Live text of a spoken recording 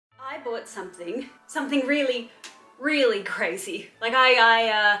bought something really, really crazy. Like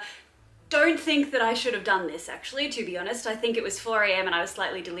I don't think that I should have done this actually, to be honest. I think it was 4 AM and I was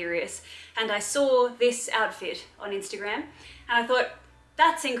slightly delirious. And I saw this outfit on Instagram and I thought,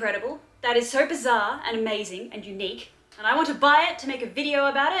 that's incredible. That is so bizarre and amazing and unique. And I want to buy it to make a video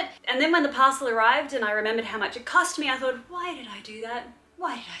about it. And then when the parcel arrived and I remembered how much it cost me, I thought, why did I do that?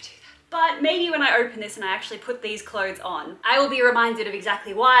 Why did I do that? But maybe when I open this and I actually put these clothes on, I will be reminded of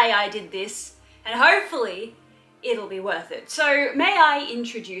exactly why I did this, and hopefully it'll be worth it. So may I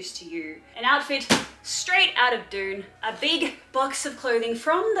introduce to you an outfit straight out of Dune, a big box of clothing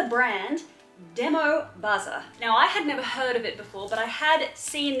from the brand Demobaza. Now I had never heard of it before, but I had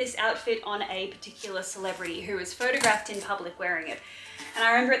seen this outfit on a particular celebrity who was photographed in public wearing it. And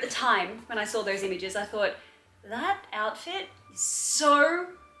I remember at the time when I saw those images, I thought, that outfit is so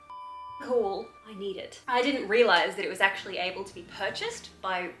cool, I need it. I didn't realize that it was actually able to be purchased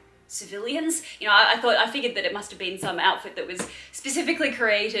by civilians. You know, I figured that it must have been some outfit that was specifically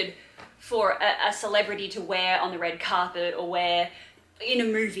created for a celebrity to wear on the red carpet or wear in a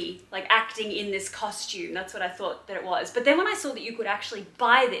movie, like acting in this costume. That's what I thought that it was. But then when I saw that you could actually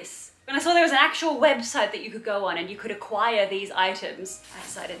buy this, when I saw there was an actual website that you could go on and you could acquire these items, I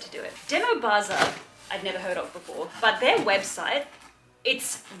decided to do it. Demobaza, I'd never heard of before, but their website,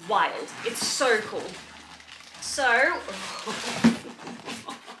 it's wild. It's so cool. So,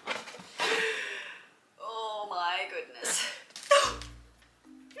 oh my goodness.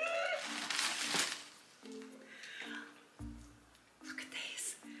 Look at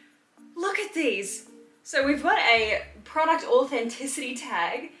these. Look at these. So we've got a product authenticity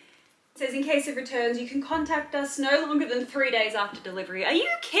tag. It says, in case of returns, you can contact us no longer than 3 days after delivery. Are you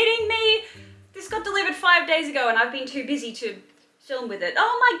kidding me? This got delivered 5 days ago and I've been too busy to film with it.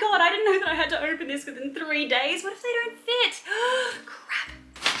 Oh my god, I didn't know that I had to open this within 3 days. What if they don't fit? Crap.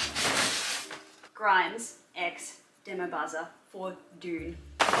 Grimes X Demobaza for Dune.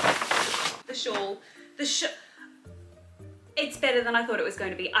 The shawl. It's better than I thought it was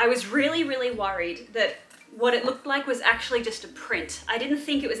going to be. I was really, really worried that what it looked like was actually just a print. I didn't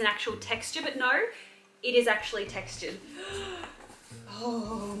think it was an actual texture, but no, it is actually textured.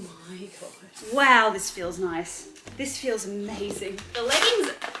 Oh my god. Wow, this feels nice. This feels amazing. The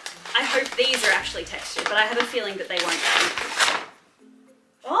leggings, I hope these are actually textured, but I have a feeling that they won't be.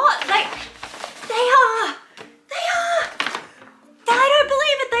 Oh, they are! They are! I don't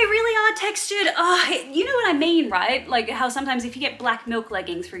believe it, they really are textured. Oh, you know what I mean, right? Like how sometimes if you get black milk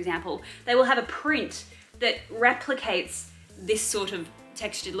leggings, for example, they will have a print that replicates this sort of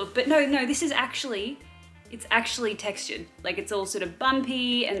textured look. But no, this is actually, it's actually textured. Like it's all sort of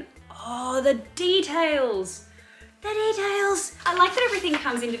bumpy and, oh, the details. The details. I like that everything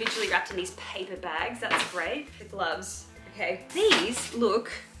comes individually wrapped in these paper bags. That's great. The gloves. Okay. These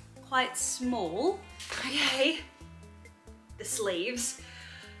look quite small. Okay. The sleeves.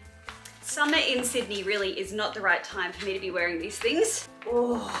 Summer in Sydney really is not the right time for me to be wearing these things.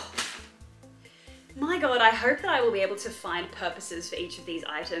 Oh. My god, I hope that I will be able to find purposes for each of these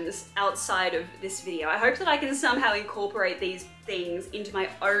items outside of this video. I hope that I can somehow incorporate these things into my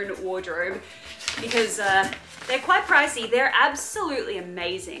own wardrobe because they're quite pricey. They're absolutely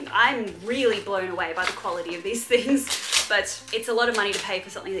amazing. I'm really blown away by the quality of these things, but it's a lot of money to pay for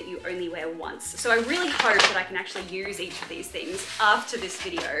something that you only wear once. So I really hope that I can actually use each of these things after this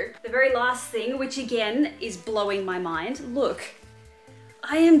video. The very last thing, which again is blowing my mind, look.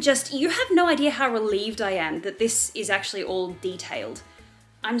 I am just, you have no idea how relieved I am that this is actually all detailed.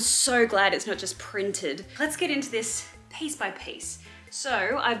 I'm so glad it's not just printed. Let's get into this piece by piece.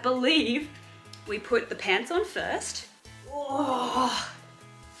 So I believe we put the pants on first. Oh.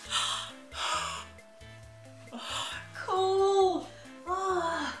 Cool.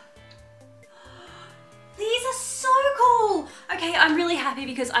 Oh. These are so cool. Okay, I'm really happy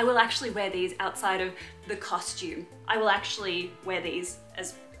because I will actually wear these outside of the costume. I will actually wear these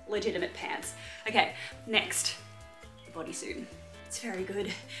as legitimate pants. Okay, next, the bodysuit. It's very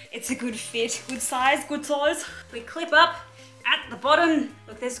good. It's a good fit, good size, good size. We clip up at the bottom.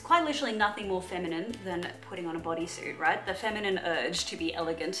 Look, there's quite literally nothing more feminine than putting on a bodysuit, right? The feminine urge to be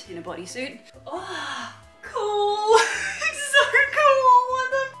elegant in a bodysuit. Oh, cool. It's so cool,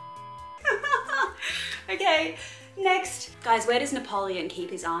 what the Okay, next. Guys, where does Napoleon keep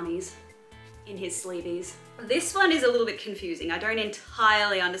his armies? In his sleeveys. This one is a little bit confusing. I don't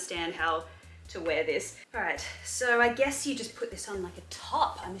entirely understand how to wear this. All right, so I guess you just put this on like a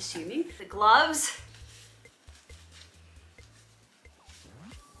top, I'm assuming. The gloves.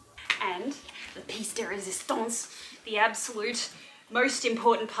 And the piece de resistance, the absolute most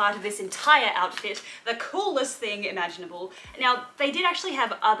important part of this entire outfit, the coolest thing imaginable. Now, they did actually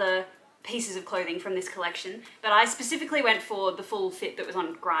have other pieces of clothing from this collection, but I specifically went for the full fit that was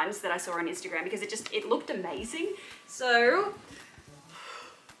on Grimes that I saw on Instagram because it looked amazing. So,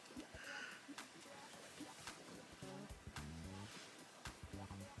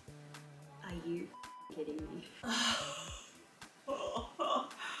 are you kidding me?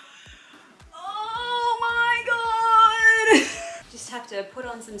 Oh my god! Just have to put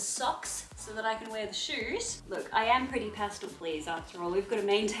on some socks so that I can wear the shoes. Look, I am pretty pastel pleased after all. We've got to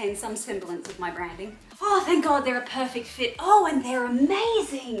maintain some semblance of my branding. Oh, thank God they're a perfect fit. Oh, and they're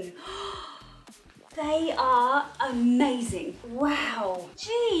amazing. They are amazing. Wow.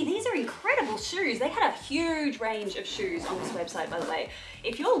 Gee, these are incredible shoes. They had a huge range of shoes on this website, by the way.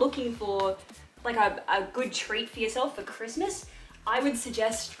 If you're looking for like a good treat for yourself for Christmas, I would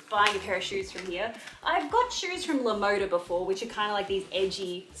suggest buying a pair of shoes from here. I've got shoes from La Moda before, which are kind of like these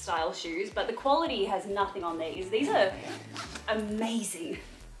edgy style shoes, but the quality has nothing on these. These are amazing.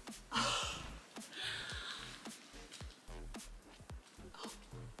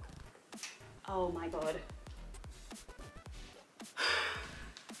 Oh my God.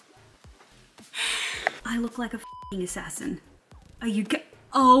 I look like a f***ing assassin. Are you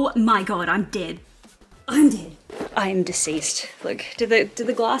oh my God, I'm dead. I'm dead. I'm deceased. Look, did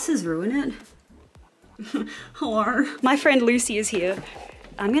the glasses ruin it? Hello. My friend Lucy is here.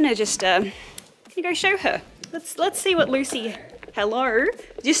 I'm gonna just gonna go show her. Let's see what Lucy. Hello.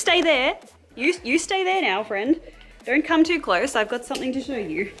 Just stay there. You stay there now, friend. Don't come too close. I've got something to show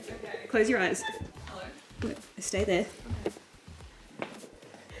you. Okay. Close your eyes. Hello. Stay there. Okay.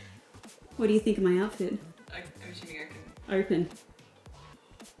 What do you think of my outfit? I'm assuming I can open.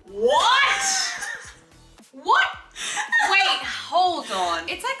 What? What? Wait, hold on.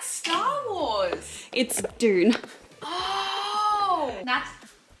 It's like Star Wars. It's Dune. Oh, that's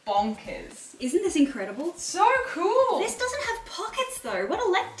bonkers. Isn't this incredible? So cool. This doesn't have pockets though. What a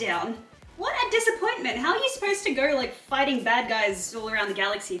letdown. What a disappointment. How are you supposed to go like fighting bad guys all around the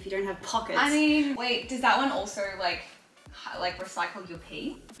galaxy if you don't have pockets? I mean, wait, does that one also like recycle your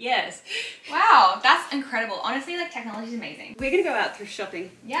pee? Yes. Wow, that's incredible. Honestly, like technology is amazing. We're gonna go out thrift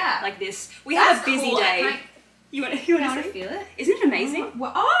shopping. Yeah. Like this. We have a busy cool. day. You want to feel it? Isn't it amazing?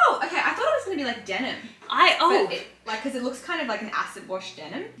 Oh, okay. I thought it was gonna be like denim. Because it looks kind of like an acid wash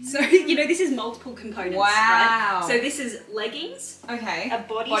denim. So you know this is multiple components. Wow. Right? So this is leggings. Okay. A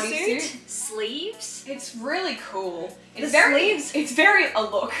bodysuit. Sleeves. It's really cool. It's sleeves. It's very a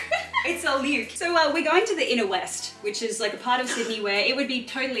look. It's a look. So we're going to the inner west, which is like a part of Sydney where it would be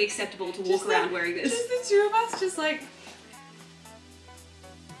totally acceptable to walk around wearing this. Just the two of us, just like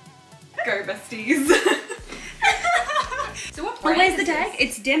go besties. So what brand where's is the tag?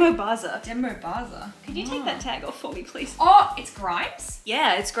 this? It's Demobaza. Demobaza. Could you take that tag off for me, please? Oh, it's Grimes?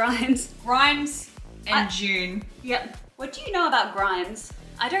 Yeah, it's Grimes. Grimes and Dune. Yep. What do you know about Grimes?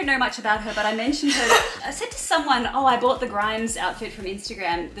 I don't know much about her, but I mentioned her. I said to someone, oh, I bought the Grimes outfit from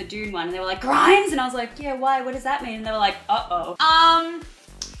Instagram, the Dune one, and they were like, Grimes? And I was like, yeah, why? What does that mean? And they were like, uh-oh.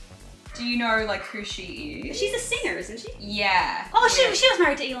 Do you know like who she is? She's a singer, isn't she? Yeah. Oh, she was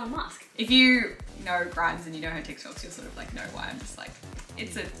married to Elon Musk. If you know Grimes and you know her TikToks, you'll sort of like know why I'm just like,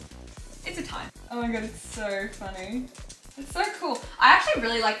 it's a time. Oh my God, it's so funny. It's so cool. I actually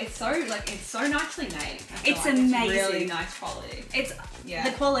really like it's so nicely made. It's like amazing. It's really nice quality.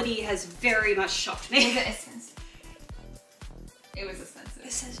 The quality has very much shocked me. Was it expensive? It was expensive. It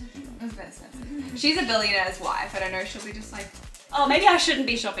was a bit expensive. She's a billionaire's wife. I don't know, she'll be just like, oh, maybe I shouldn't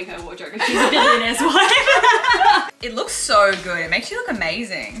be shopping her wardrobe if she's a billionaire's wife. it looks so good. It makes you look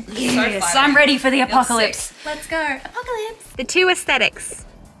amazing. Yes, so I'm ready for the apocalypse. Let's go. Apocalypse. The two aesthetics.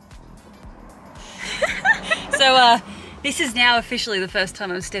 So, this is now officially the first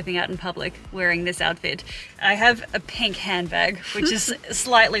time I'm stepping out in public wearing this outfit. I have a pink handbag, which is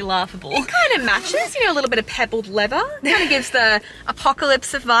slightly laughable. It kind of matches, you know, a little bit of pebbled leather. Kind of gives the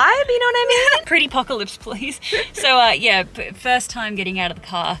apocalypse a vibe, you know what I mean? Pretty apocalypse, please. So, yeah, first time getting out of the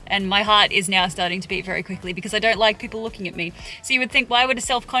car, and my heart is now starting to beat very quickly because I don't like people looking at me. So you would think, why would a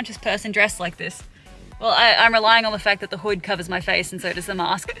self-conscious person dress like this? Well, I'm relying on the fact that the hood covers my face and so does the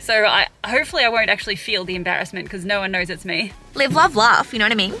mask. So hopefully I won't actually feel the embarrassment because no one knows it's me. Live, love, laugh, you know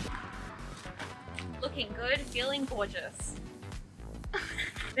what I mean? Looking good, feeling gorgeous.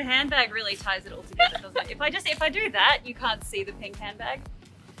 The handbag really ties it all together, doesn't it? If I do that, you can't see the pink handbag.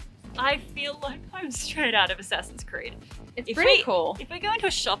 I feel like I'm straight out of Assassin's Creed. It's pretty cool. If we go into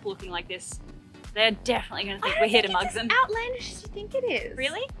a shop looking like this, they're definitely going to think we're here to mug them. It's as outlandish as you think it is.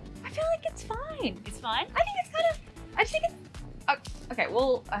 Really? I feel like it's fine. It's fine? I think it's kind of, I just think Okay,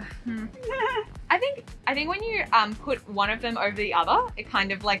 well, I think when you put one of them over the other, it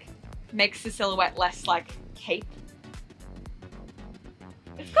kind of like makes the silhouette less like cape.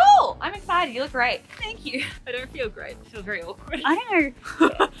 It's cool. I'm excited. You look great. Thank you. I don't feel great. I feel very awkward. I don't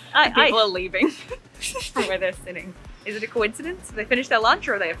know. People are leaving from where they're sitting. Is it a coincidence? Have they finished their lunch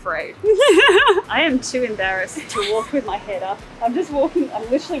or are they afraid? I am too embarrassed to walk with my head up. I'm just walking, I'm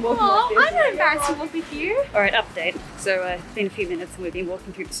literally walking like this. I'm not embarrassed to walk with you. Alright, update. So it's been a few minutes and we've been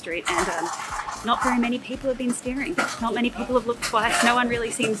walking through the street and not very many people have been staring. Not many people have looked twice. No one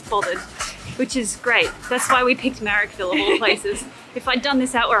really seems bothered, which is great. That's why we picked Marrickville of all places. If I'd done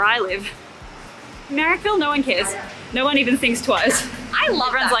this out where I live, Marrickville, no one cares. No one even thinks twice. I love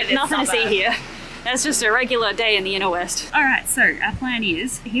Everyone's that like, nothing to see here. That's just a regular day in the inner west. All right, so our plan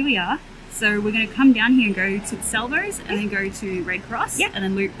is, here we are. So we're gonna come down here and go to the Salvos and then go to Red Cross and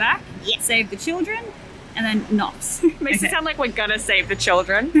then loop back, save the children, and then Knops. Makes it sound like we're gonna save the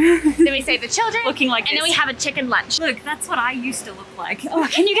children. Then we save the children, looking like and this. then we have a chicken lunch. Look, that's what I used to look like. Oh,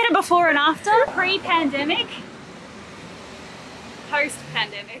 can you get a before and after? Pre-pandemic?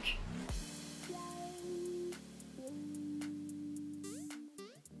 Post-pandemic.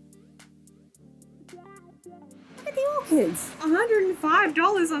 Look at the orchids.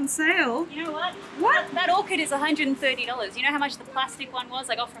 $105 on sale. You know what? What? That orchid is $130. You know how much the plastic one was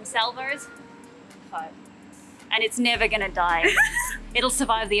I got from Salvos? $5. And it's never gonna die. It'll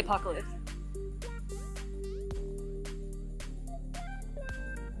survive the apocalypse.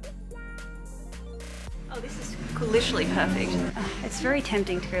 Oh, this is literally perfect. It's very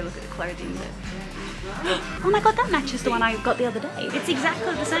tempting to go look at the clothing, but... Oh my god, that matches the one I got the other day. It's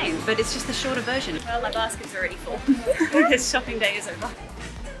exactly the same, but it's just the shorter version. Well, my basket's already full. This shopping day is over.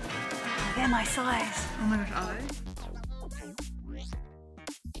 They're my size. Oh my gosh, are they?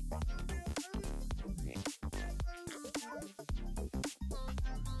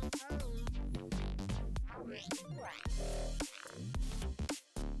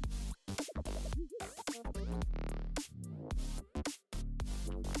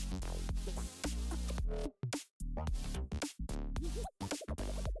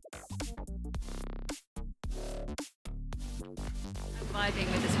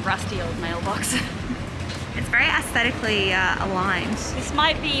 Vibing with this rusty old mailbox. It's very aesthetically aligned. This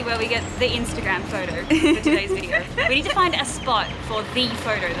might be where we get the Instagram photo for today's video. We need to find a spot for the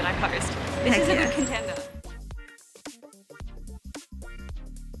photo that I post. This is a good contender.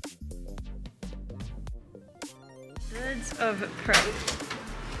 Birds of prey.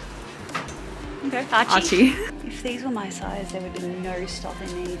 Okay, Archie. If these were my size, there would be no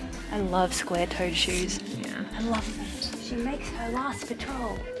stopping me. I love square-toed shoes. Yeah. I love them. She makes her last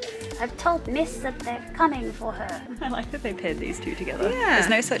patrol. I've told Miss that they're coming for her. I like that they paired these two together. Yeah. There's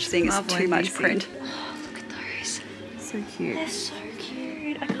no such thing as Marvel too much DC. print. Oh, look at those. So cute. They're so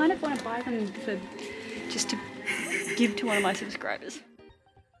cute. I kind of want to buy them for just to give to one of my subscribers.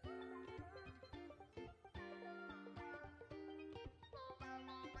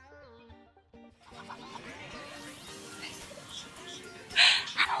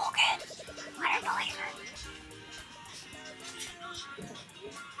 An orchid. I don't believe it.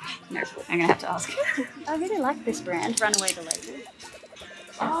 No, I'm gonna have to ask. I really like this brand, Runaway the Label.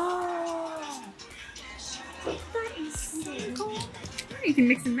 Oh, that is so cool. You can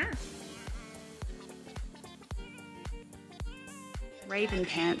mix and match. Raven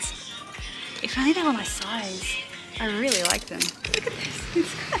pants. If only they were my size. I really like them. Look at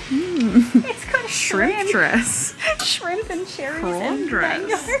this. It's got a Shrimp dress. shrimp and cherries Prawn and dress.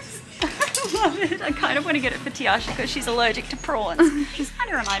 mangoes. I love it. I kind of want to get it for Tiasha because she's allergic to prawns. She's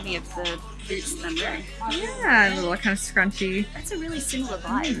kind of remind me of the boots that I'm wearing. Yeah, a little kind of scrunchy. That's a really similar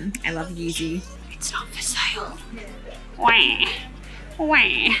vibe. I love Yeezy. It's not for sale. Wah.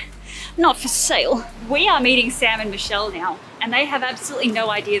 Wah. Not for sale. We are meeting Sam and Michelle now, and they have absolutely no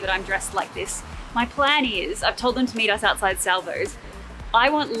idea that I'm dressed like this. My plan is, I've told them to meet us outside Salvos. I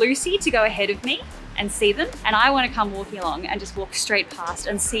want Lucy to go ahead of me and see them, and I want to come walking along and just walk straight past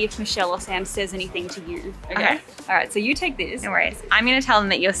and see if Michelle or Sam says anything to you. Okay? All right, so you take this. No worries. I'm going to tell them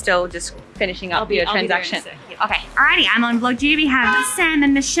that you're still just finishing up your I'll be there in a transaction. sec, yeah. Okay. Alrighty, I'm on vlog duty. We have Sam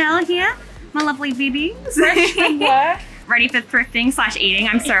and Michelle here. My lovely bibbies. Ready for thrifting / eating.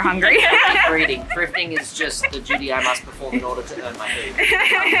 I'm so hungry. For eating. Thrifting is just the duty I must perform in order to earn my food.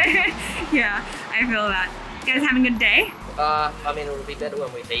 Yeah, I feel that. You guys having a good day? I mean, it'll be better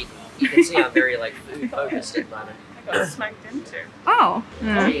when we've eaten. You can see I'm very like food focused at the moment. I got smoked into. Oh.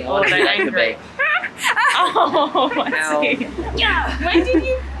 Oh, yeah, what they're that could be. Oh, I Now- see. Yeah, when did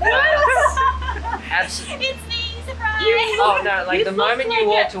you? Absolutely. It's me, surprise! Oh no! Like the moment you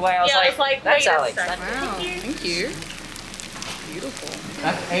walked away, I was Yeah, like, it's like, "That's wait a Alex." second. That's Wow, thank you. beautiful.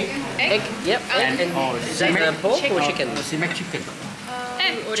 That's egg. Egg, yep. And is that pork or chicken? Simek chicken.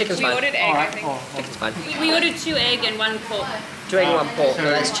 Chicken's We fine. ordered egg, I think. Chicken's fine. We ordered 2 egg and 1 pork. 2 egg and 1 pork, so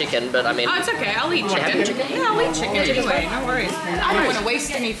that's chicken, but I mean... Oh, it's okay. I'll eat Happy chicken. chicken? Yeah, I'll eat chicken anyway. No worries. I don't want to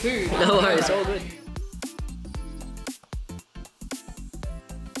waste any food. No worries, all good.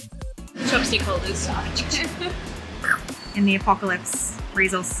 Chopstick holders. In the apocalypse,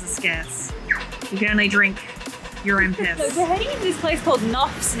 resources are scarce. You can only drink your own piss. We're heading into this place called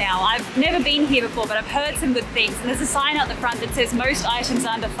Nofs now. I've never been here before, but I've heard some good things. And there's a sign out the front that says most items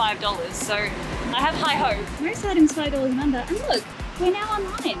under $5. So I have high hope. Most items $5 and under. And look, we're now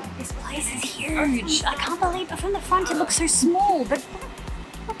online. This place is huge. I can't believe it. From the front it looks so small, but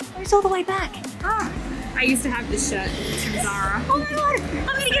it goes all the way back. I used to have this shirt from Zara. Oh my god, I'm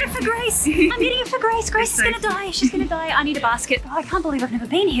gonna get it for Grace. I'm getting it for Grace. Grace is gonna die. She's gonna die. I need a basket. Oh, I can't believe I've never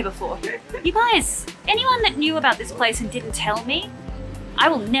been here before. You guys, anyone that knew about this place and didn't tell me, I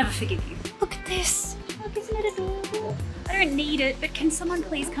will never forgive you. Look at this. Look, isn't it adorable? I don't need it, but can someone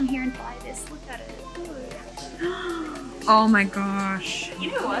please come here and buy this? Look at it. Oh my gosh.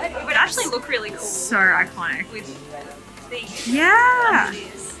 You know what? It would actually look really cool So iconic. with these. Yeah.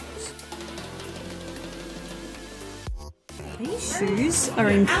 These shoes are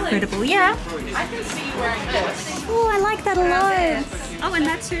incredible. Yeah. I can see you wearing this. Oh, I like that a lot. Oh, and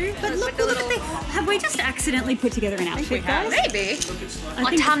that too. But look at the... Have we just accidentally put together an outfit, guys? Maybe.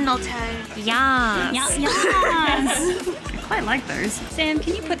 Autumnal tone. Yeah. Yes. I quite like those. Sam,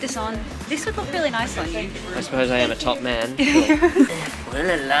 can you put this on? This would look really nice on you. I suppose I am a top man. I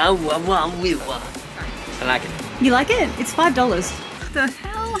like it. You like it? It's $5. What the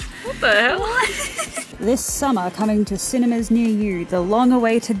hell? What the hell? This summer, coming to cinemas near you, the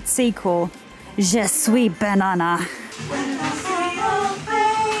long-awaited sequel, Je suis banana.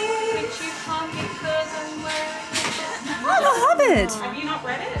 Oh, The Hobbit! Have you not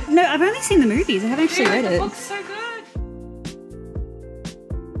read it? No, I've only seen the movies. I haven't actually read The it. book's so good.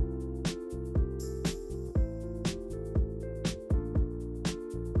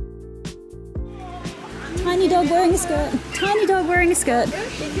 Tiny dog wearing a skirt. Tiny dog wearing a skirt.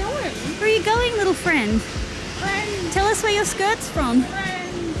 Where's she going? Where are you going, little friend? Tell us where your skirt's from.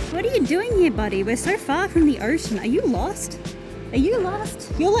 What are you doing here, buddy? We're so far from the ocean. Are you lost? Are you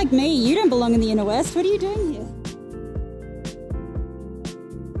lost? You're like me. You don't belong in the inner west. What are you doing here?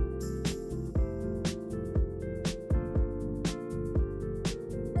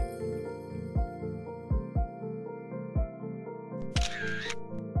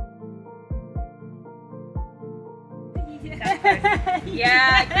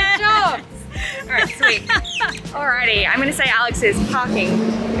 Yeah, good job. Alright, sweet. Alrighty, I'm gonna say Alex is parking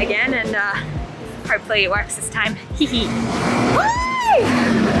again and hopefully it works this time. Hee hee.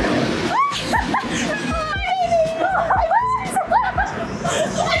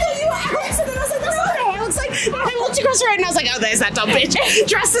 I walked across the road and I was like, oh, there's that dumb bitch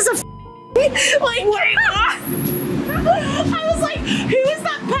dressed as a like, I was like, who is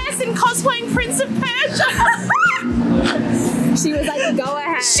that person cosplaying Prince of Persia? She was like, go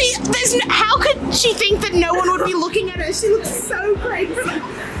ahead. How could she think that no one would be looking at her? She looks so crazy.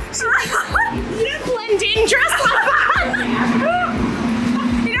 She's like, you don't blend in dressed like that.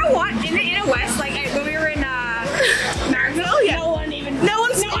 You know what? In the inner west, like when we were in Marrickville, Yeah. No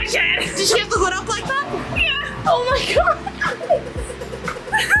one spotted it. Did she have the hood up like that? Yeah. Oh my god.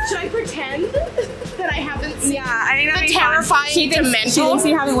 Should I pretend that I haven't seen yeah, I think that'd the be fun. terrifying She dimension? thinks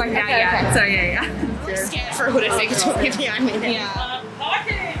you haven't worked out yet. okay. So yeah. I'm scared for a hooded figure to be behind me. Yeah.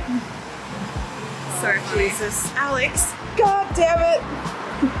 So Jesus. Alex, god damn it.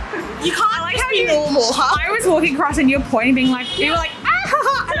 You can't just be normal, huh? I was walking across and you're pointing, being like, you were like,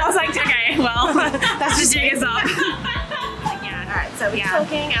 ah, and I was like, okay, well, that's just jig us up. Alright, so we're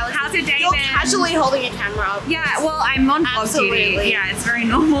talking. Alex, How's your day you're been? casually holding a camera up. Yeah, well, I'm on vlog Absolutely. duty. Yeah, it's very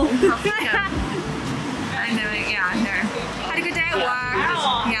normal. Yeah. I know, yeah, no. Had a good day at work.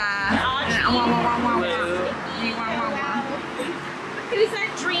 Yeah. Wah, wah, wah, wah, wah. Wah, wah, wah. Who's that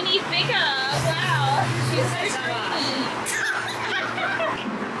dreamy figure? Wow, she's so dreamy.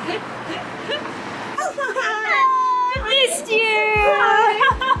 I missed you.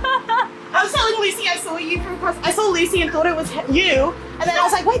 I was telling Lucy I saw you from across. I saw Lucy and thought it was you, and then I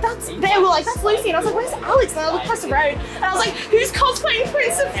was like, wait, that's. They were like, that's Lucy, and I was like, where's Alex? And I looked across the road, and I was like, who's cosplaying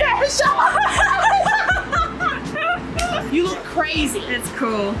Prince of Persia? You look crazy. It's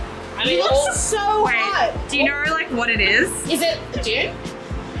cool. You look so hot. Wait, do you know like what it is? Is it Dune?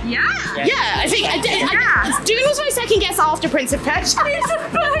 Yeah. Yeah, I think Dune was my second guess after Prince of Persia. Prince of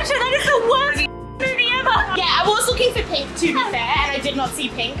Persia, that is the worst movie ever. Yeah, I was looking for pink to be fair, and I did not see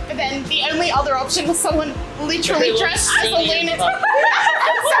pink. But then the only other option was someone literally dressed as a lunatic. So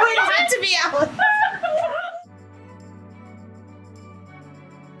it had to be Alex.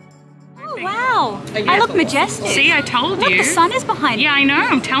 Oh wow! I look majestic. See, I told Look, you. the sun is behind me. Yeah, I know.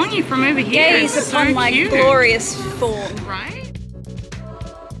 I'm telling you from over here. Gaze It's upon so my cute. glorious form. Right?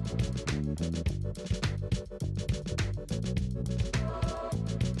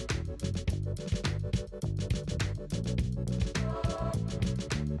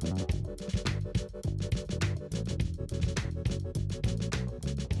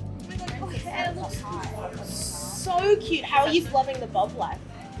 So cute. How are you loving the bob life?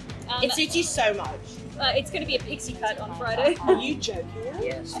 It suits you so much. It's going to be a pixie cut on Friday. Are you joking?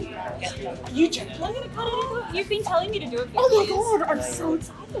 Yes. Are you joking? I'm gonna cut it. You've been telling me to do it for Oh my years. god, I'm so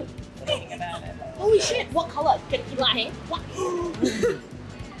excited. Holy shit, what colour? Black. Black.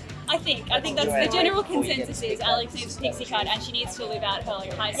 I think that's the general consensus is Alex needs a pixie cut and she needs to live out her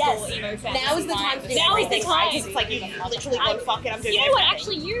like high school emo fantasy. Now is the time to do Now is the everything, time. right? It's like you've literally gone, fuck it, I'm doing You know what?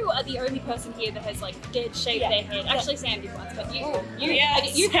 everything. Actually, you are the only person here that has like dead shaved their head. Actually, Sam did once, but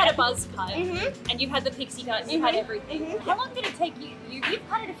you've had a buzz cut and you've had the pixie cut and you've had everything. How long did it take you? You've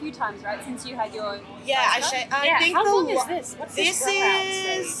cut it a few times, right? Since you had your Yeah, buzz cut? I think How the long is this? What's This this?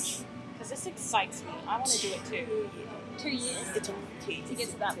 is Because this excites me. I want to do it too. 2 years it's a 2 years to get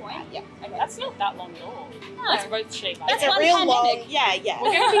to that point. Yeah. Okay, that's not that long at all. No. Let's both shave our That's It's a one real long. pandemic. Yeah.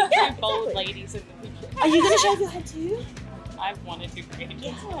 We're going to be Yeah, two bold exactly. ladies in the future. Are you gonna shave your head too? I want to do great.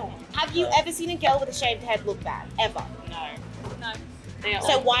 Yeah. Have you ever seen a girl with a shaved head look bad? Ever? No. No. They are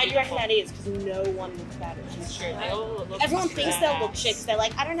So all why do you reckon beautiful. that is? Because no one looks bad. It's true. They all look Everyone thinks they'll look badass. shit because they're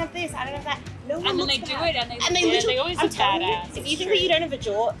like, I don't have this, I don't have that. No one And then looks they do bad. it and they And they Yeah, literally, they always I'm look telling you, badass, if it's you think true. that you don't have a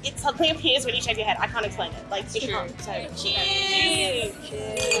jaw, it suddenly appears when you shave your head. I can't explain it. Like, it's true. not. So, Cheers.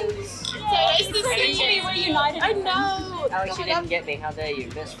 So nice to see you. We're united. I know. Alex, you didn't get me. How dare you?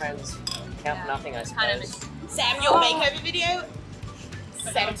 Best friends count for nothing, I Kind of suppose. Sam, your makeover video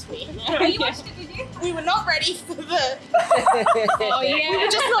sent me. Oh, you watched it, did you? We were not ready for the. Oh, yeah. We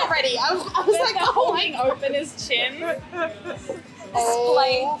were just not ready. I was like, oh my god. open his chin. Oh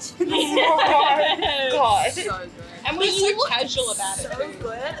my god. So good. And We're we so look casual about it. so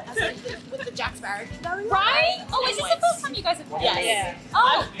good as like with the Jack Sparrow thing going on. Right? Oh, is this the first time you guys have played? Yes.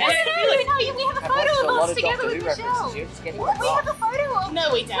 Oh, Yeah. no, we have a I've watched photo a of lot us of together Doctor with Who Michelle. references. You're just getting What? We have a photo of.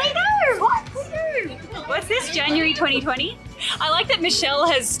 No, we don't. We do. What? We do. What's this? January 2020. I like that Michelle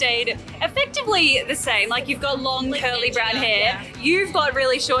has stayed effectively the same. Like you've got long curly brown hair. You've got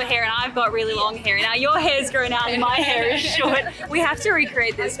really short hair, and I've got really long hair. Now your hair's grown out, and my hair is short. We have to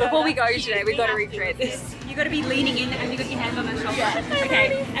recreate this before we go today. We've got to recreate this. You got to be leaning in, and you got your hand on my shoulder.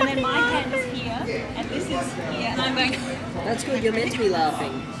 Okay. And then my hand is here, and this is here, and I'm going. That's good. You're meant to be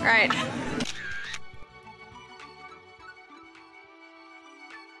laughing. Right.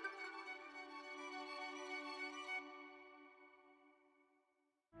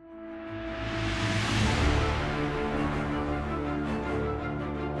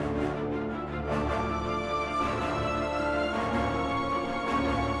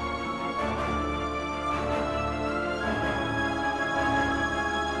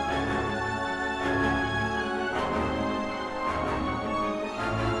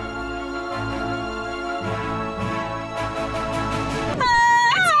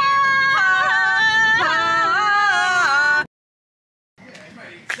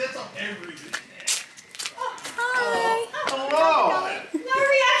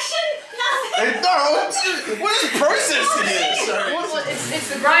 What is the process to this?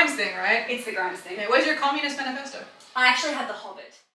 It's the Grimes thing, right? It's the Grimes thing. Okay, where's your Communist Manifesto? I actually had The Hobbit.